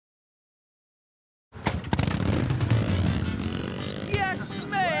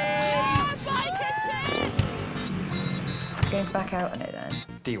back out on it then?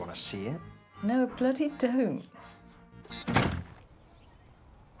 Do you want to see it? No, bloody don't.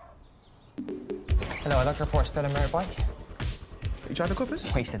 Hello, I'd like to report a stolen motorbike. You tried the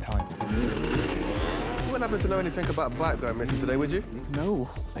coppers? Waste of time. You wouldn't happen to know anything about a bike going missing today, would you? No.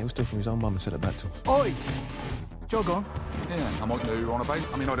 He was still from his own mum and said it back to him. Oi! Jog on. Yeah, I might know who you're on about.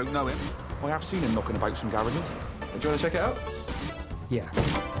 I mean, I don't know him. I have seen him knocking about some garages. Do you want to check it out? Yeah.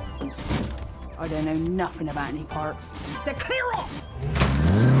 I don't know nothing about any parts. So clear off!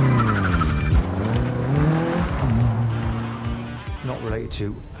 Not related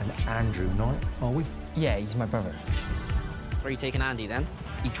to an Andrew Knight, are we? Yeah, he's my brother. So are you taking Andy, then?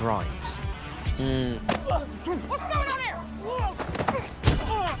 He drives. What's going on here?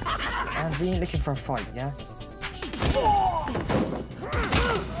 And we ain't looking for a fight, yeah?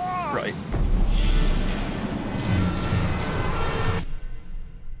 Right.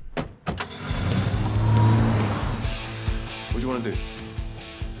 What do you want to do?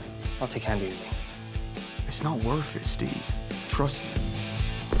 I'll take Andy with me. It's not worth it, Steve. Trust me.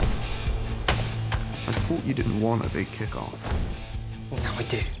 I thought you didn't want a big kick-off. Well, now I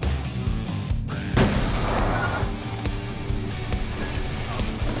do.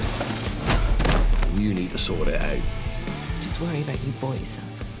 You need to sort it out. Just worry about you boys,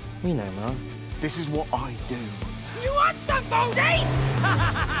 that's all. We know, Mum. This is what I do. You want some booty?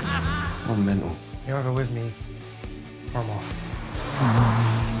 I'm mental. You're either with me, or I'm off.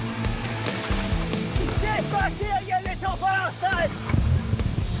 Get back here, you little bastard!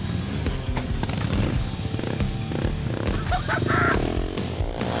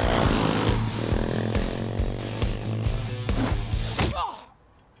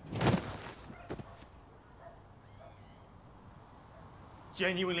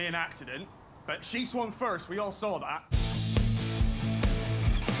 Genuinely an accident, but she swung first, we all saw that.